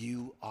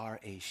 You are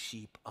a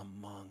sheep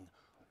among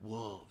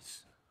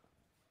wolves.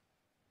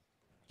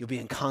 You'll be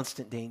in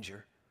constant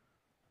danger.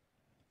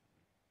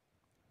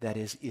 That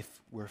is, if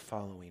we're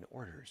following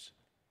orders.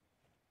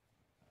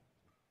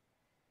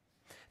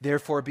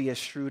 Therefore, be as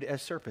shrewd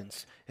as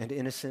serpents and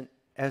innocent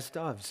as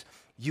doves.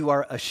 You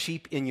are a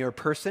sheep in your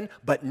person,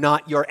 but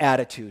not your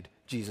attitude,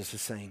 Jesus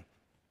is saying.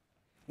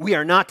 We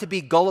are not to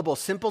be gullible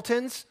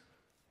simpletons,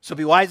 so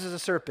be wise as a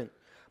serpent.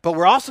 But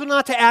we're also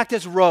not to act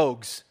as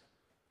rogues,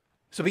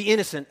 so be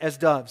innocent as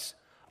doves.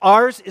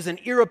 Ours is an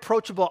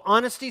irreproachable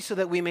honesty so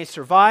that we may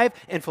survive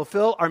and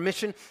fulfill our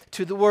mission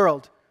to the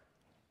world.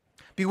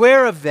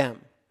 Beware of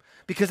them,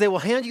 because they will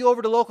hand you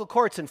over to local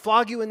courts and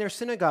flog you in their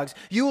synagogues.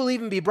 You will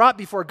even be brought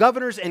before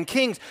governors and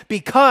kings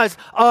because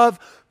of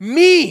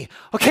me.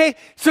 Okay?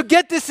 So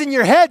get this in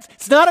your heads.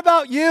 It's not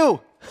about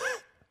you.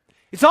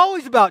 It's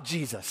always about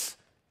Jesus.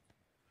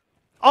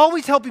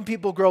 Always helping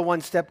people grow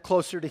one step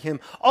closer to Him.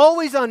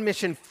 Always on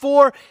mission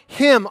for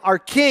Him, our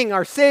King,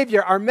 our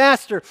Savior, our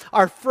Master,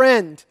 our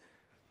friend,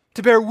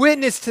 to bear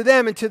witness to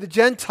them and to the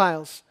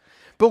Gentiles.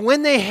 But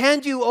when they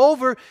hand you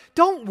over,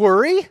 don't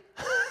worry.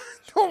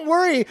 Don't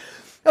worry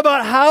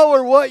about how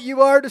or what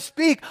you are to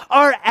speak.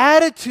 Our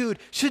attitude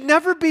should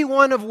never be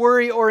one of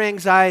worry or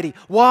anxiety.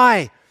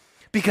 Why?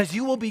 Because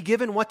you will be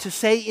given what to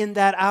say in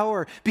that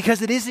hour.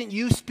 Because it isn't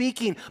you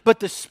speaking, but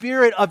the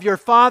Spirit of your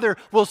Father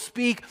will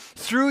speak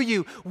through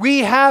you. We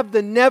have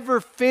the never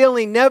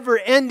failing, never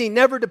ending,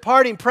 never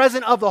departing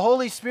presence of the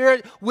Holy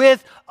Spirit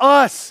with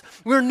us.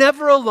 We're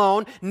never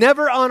alone,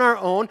 never on our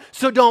own.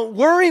 So don't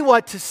worry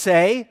what to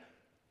say.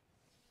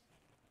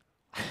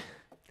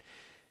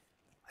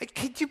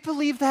 Can you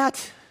believe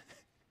that?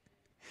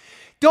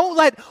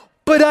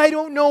 But I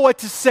don't know what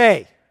to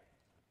say.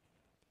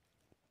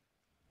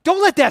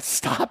 Don't let that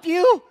stop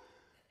you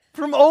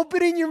from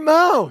opening your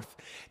mouth.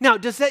 Now,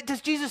 does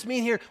Jesus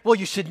mean here, well,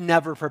 you should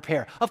never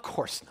prepare? Of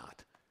course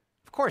not.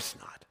 Of course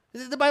not.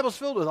 The Bible's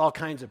filled with all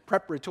kinds of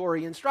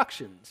preparatory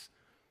instructions.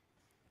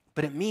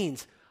 But it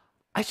means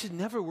I should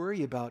never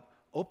worry about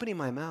opening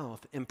my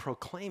mouth and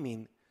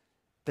proclaiming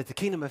that the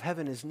kingdom of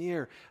heaven is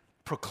near,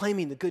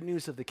 proclaiming the good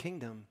news of the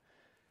kingdom.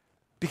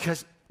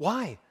 Because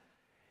why?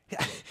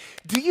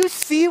 Do you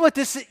see what's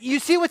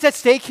at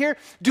stake here?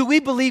 Do we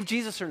believe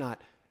Jesus or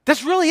not?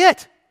 That's really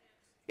it.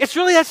 It's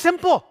really that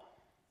simple.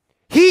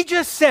 He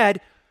just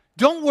said,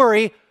 don't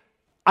worry,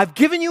 I've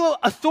given you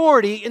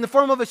authority in the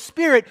form of a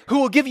Spirit who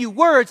will give you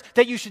words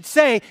that you should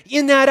say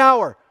in that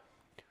hour.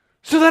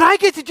 So that I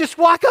get to just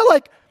walk out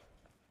like,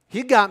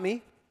 He got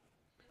me,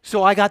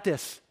 so I got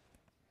this.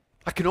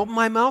 I can open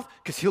my mouth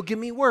because He'll give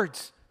me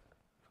words.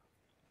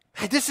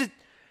 Isn't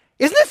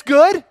this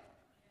good?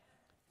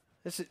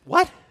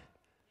 What?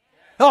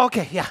 Oh,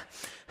 okay, yeah.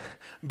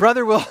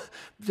 Brother will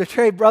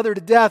betray brother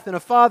to death, and a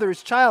father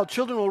his child.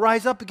 Children will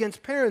rise up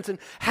against parents and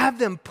have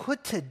them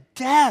put to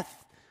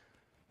death.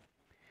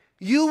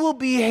 You will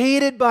be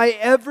hated by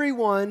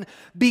everyone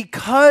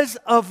because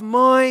of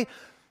my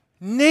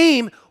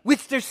name,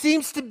 which there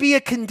seems to be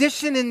a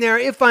condition in there.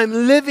 If I'm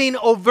living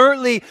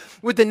overtly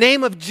with the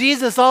name of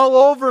Jesus all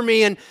over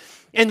me and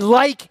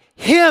like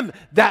Him,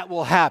 that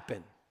will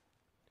happen.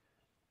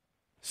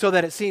 So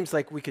that it seems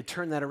like we could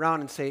turn that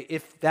around and say,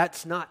 if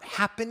that's not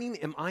happening,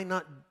 am I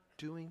not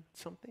doing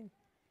something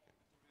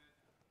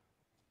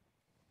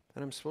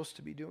that I'm supposed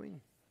to be doing?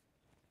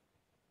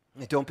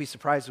 And don't be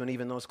surprised when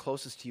even those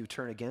closest to you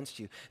turn against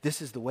you. This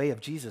is the way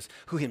of Jesus,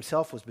 who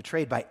Himself was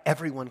betrayed by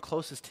everyone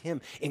closest to Him,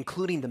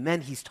 including the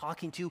men He's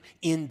talking to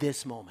in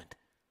this moment.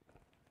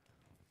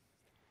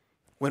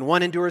 When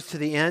one endures to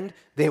the end,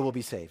 they will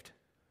be saved.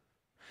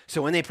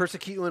 So when they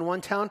persecute you in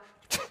one town,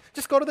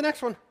 just go to the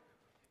next one.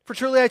 For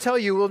truly I tell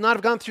you, will not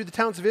have gone through the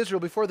towns of Israel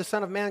before the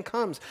Son of Man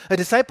comes. A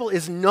disciple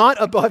is not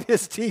above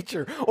his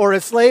teacher, or a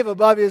slave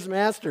above his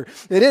master.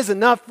 It is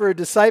enough for a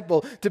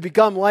disciple to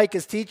become like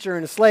his teacher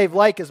and a slave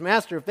like his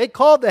master. If they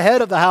called the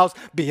head of the house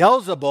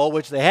Beelzebul,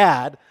 which they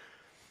had,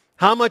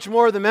 how much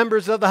more the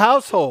members of the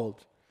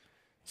household?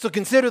 So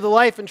consider the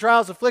life and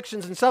trials,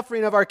 afflictions, and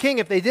suffering of our King.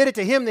 If they did it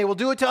to Him, they will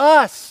do it to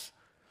us.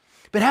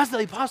 But as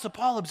the Apostle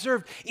Paul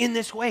observed, in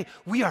this way,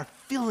 we are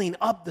filling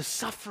up the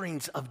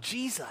sufferings of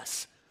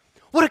Jesus.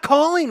 What a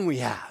calling we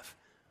have.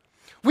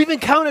 We've been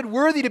counted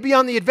worthy to be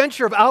on the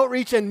adventure of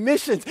outreach and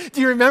missions. Do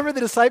you remember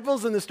the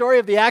disciples in the story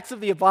of the Acts of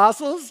the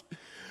Apostles?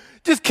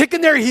 Just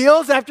kicking their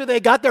heels after they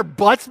got their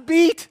butts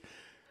beat?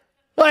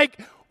 Like,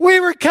 we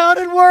were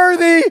counted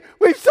worthy.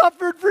 We've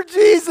suffered for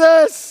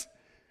Jesus.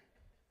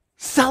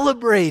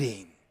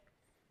 Celebrating.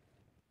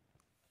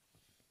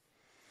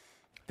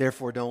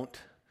 Therefore, don't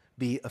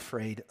be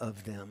afraid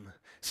of them.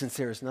 Since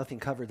there is nothing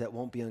covered that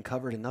won't be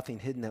uncovered and nothing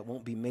hidden that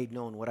won't be made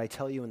known. What I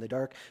tell you in the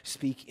dark,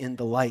 speak in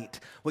the light.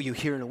 What you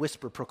hear in a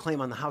whisper, proclaim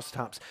on the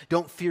housetops.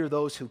 Don't fear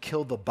those who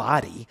kill the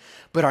body,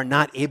 but are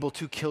not able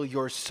to kill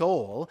your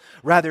soul.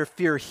 Rather,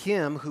 fear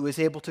Him who is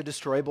able to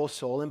destroy both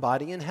soul and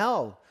body in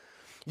hell.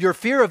 Your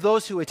fear of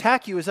those who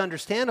attack you is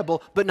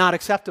understandable, but not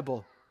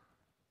acceptable.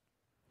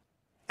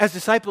 As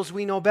disciples,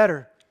 we know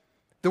better.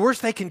 The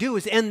worst they can do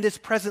is end this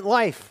present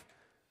life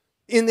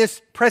in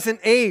this present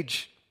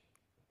age.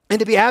 And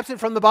to be absent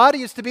from the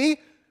body is to be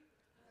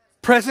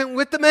present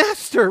with the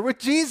Master, with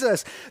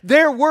Jesus.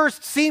 Their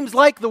worst seems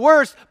like the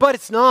worst, but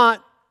it's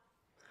not.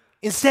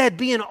 Instead,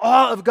 be in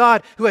awe of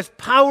God who has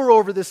power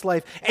over this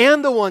life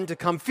and the one to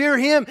come. Fear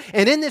him,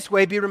 and in this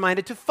way be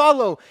reminded to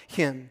follow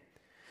him.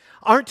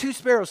 Aren't 2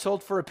 sparrows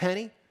sold for a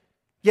penny?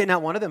 Yet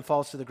not one of them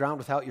falls to the ground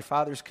without your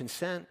Father's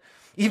consent.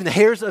 Even the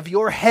hairs of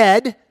your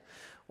head,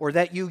 or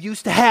that you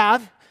used to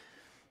have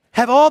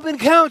all been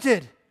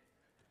counted.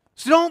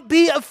 So don't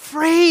be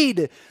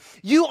afraid.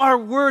 You are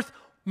worth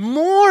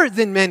more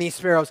than many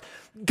sparrows.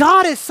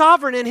 God is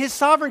sovereign and his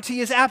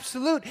sovereignty is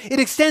absolute. It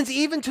extends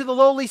even to the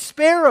lowly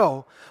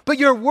sparrow. But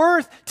your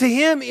worth to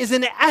him is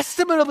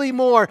inestimably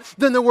more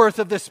than the worth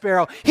of the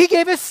sparrow. He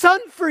gave his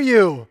son for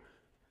you.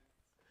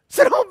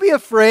 So don't be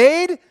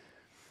afraid.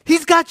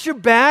 He's got your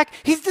back.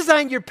 He's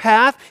designed your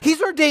path.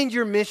 He's ordained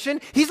your mission.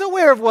 He's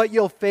aware of what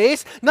you'll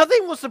face.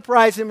 Nothing will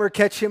surprise him or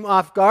catch him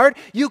off guard.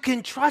 You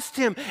can trust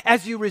him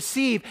as you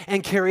receive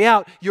and carry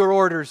out your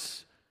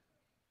orders.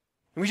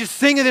 And we just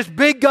sing of this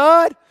big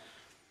God.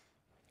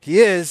 He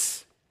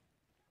is.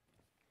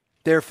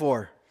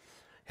 Therefore,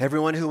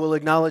 everyone who will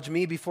acknowledge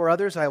me before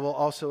others, I will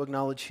also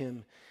acknowledge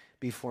him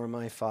before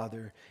my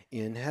Father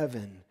in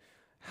heaven.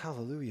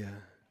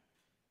 Hallelujah.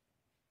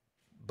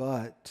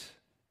 But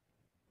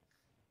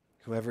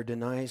whoever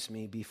denies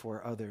me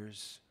before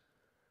others,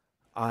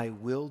 I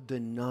will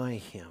deny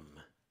him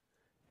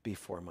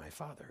before my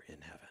Father in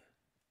heaven.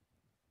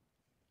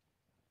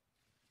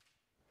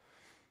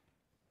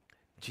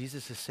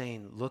 Jesus is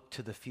saying, look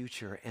to the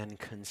future and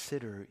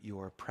consider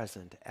your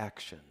present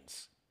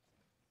actions.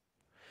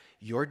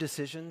 Your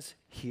decisions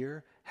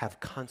here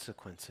have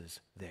consequences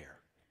there.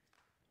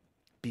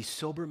 Be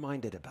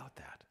sober-minded about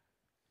that.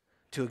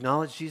 To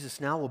acknowledge Jesus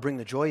now will bring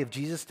the joy of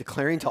Jesus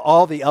declaring to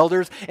all the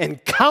elders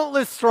and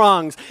countless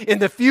throngs in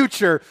the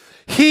future,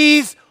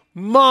 he's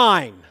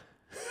mine.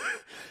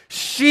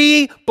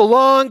 She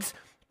belongs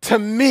to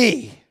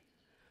me.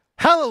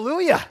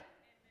 Hallelujah.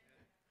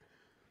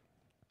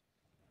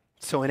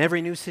 So in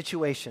every new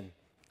situation,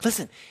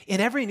 listen, in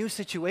every new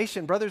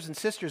situation, brothers and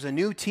sisters, a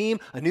new team,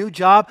 a new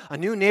job, a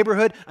new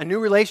neighborhood, a new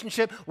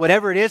relationship,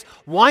 whatever it is,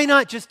 why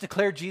not just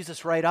declare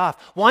Jesus right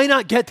off? Why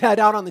not get that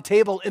out on the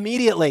table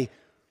immediately?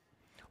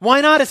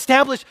 Why not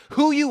establish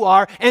who you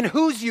are and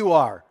whose you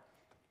are?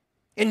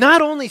 It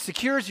not only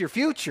secures your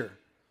future,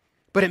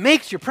 but it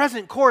makes your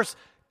present course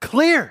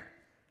clear.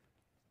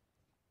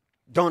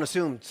 Don't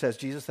assume, says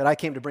Jesus, that I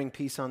came to bring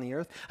peace on the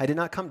earth. I did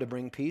not come to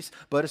bring peace,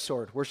 but a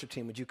sword. Worship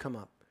team, would you come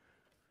up?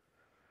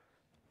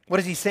 What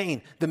is he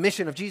saying? The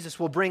mission of Jesus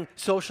will bring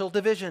social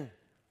division.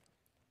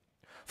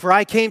 For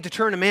I came to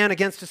turn a man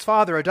against his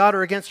father, a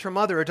daughter against her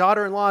mother, a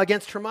daughter-in-law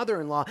against her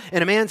mother-in-law,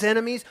 and a man's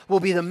enemies will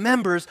be the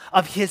members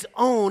of his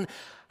own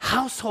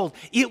household.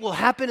 It will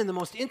happen in the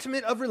most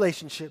intimate of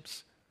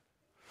relationships.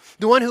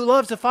 The one who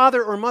loves a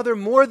father or mother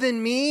more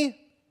than me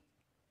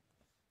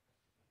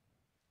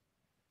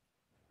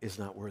is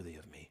not worthy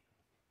of me.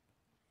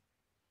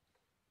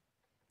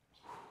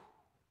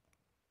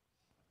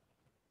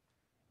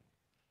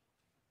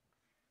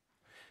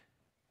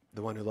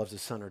 The one who loves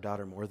his son or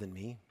daughter more than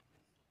me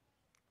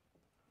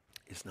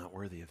is not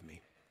worthy of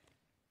me.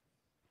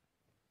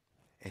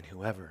 And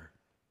whoever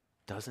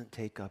doesn't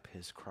take up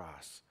his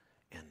cross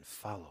and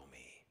follow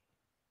me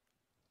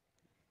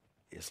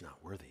is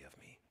not worthy of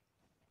me.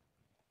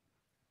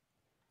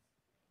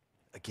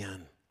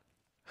 Again,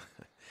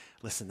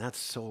 listen, that's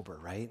sober,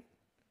 right?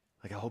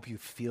 Like, I hope you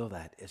feel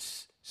that.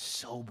 It's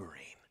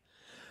sobering.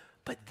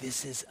 But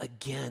this is,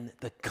 again,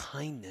 the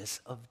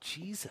kindness of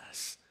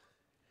Jesus.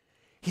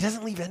 He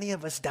doesn't leave any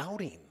of us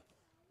doubting.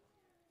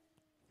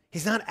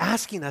 He's not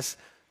asking us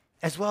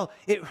as well,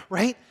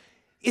 right?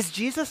 Is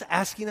Jesus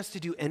asking us to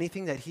do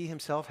anything that he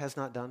himself has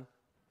not done?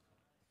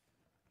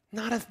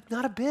 Not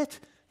a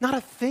bit, not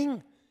a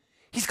thing.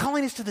 He's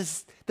calling us to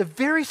the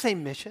very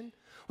same mission,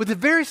 with the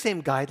very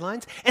same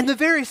guidelines, and the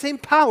very same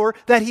power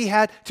that he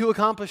had to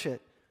accomplish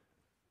it.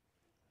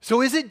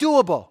 So is it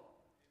doable?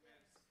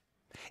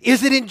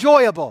 Is it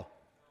enjoyable?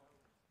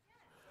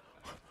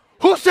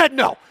 Who said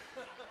no?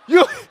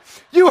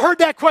 You heard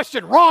that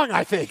question wrong,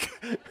 I think.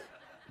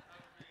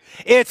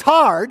 It's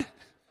hard.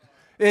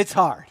 It's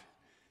hard.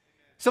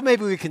 So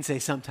maybe we can say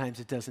sometimes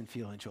it doesn't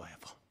feel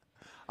enjoyable.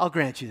 I'll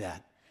grant you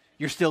that.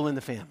 You're still in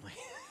the family.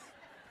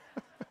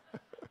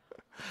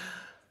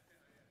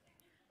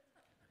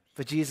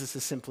 But Jesus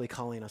is simply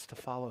calling us to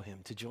follow him,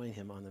 to join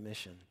him on the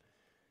mission.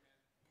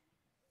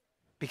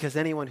 Because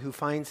anyone who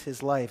finds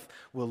his life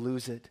will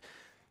lose it.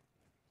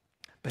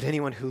 But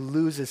anyone who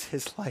loses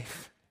his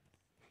life,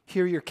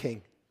 hear your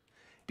king.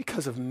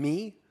 Because of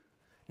me,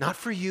 not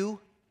for you,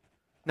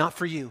 not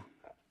for you.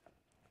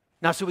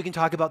 Not so we can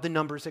talk about the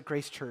numbers at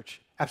Grace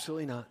Church.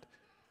 Absolutely not.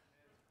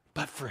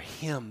 But for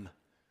him.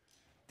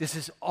 This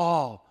is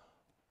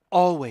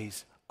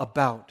always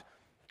about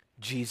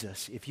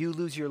Jesus. If you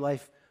lose your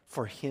life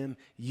for him,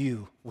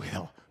 you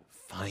will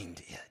find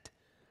it.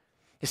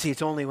 You see,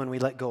 it's only when we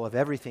let go of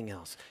everything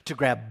else to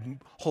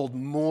grab hold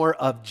more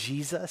of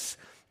Jesus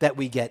that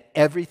we get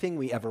everything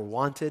we ever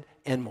wanted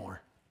and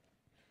more.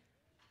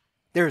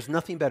 There is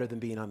nothing better than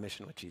being on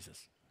mission with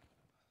Jesus.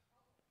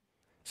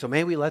 So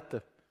may we let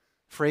the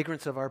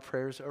fragrance of our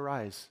prayers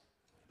arise.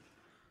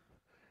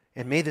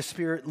 And may the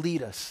Spirit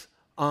lead us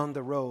on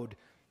the road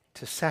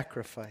to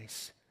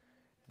sacrifice,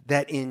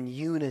 that in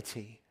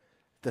unity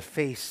the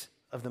face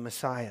of the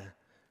Messiah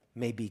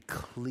may be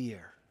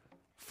clear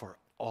for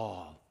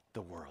all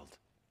the world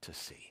to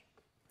see.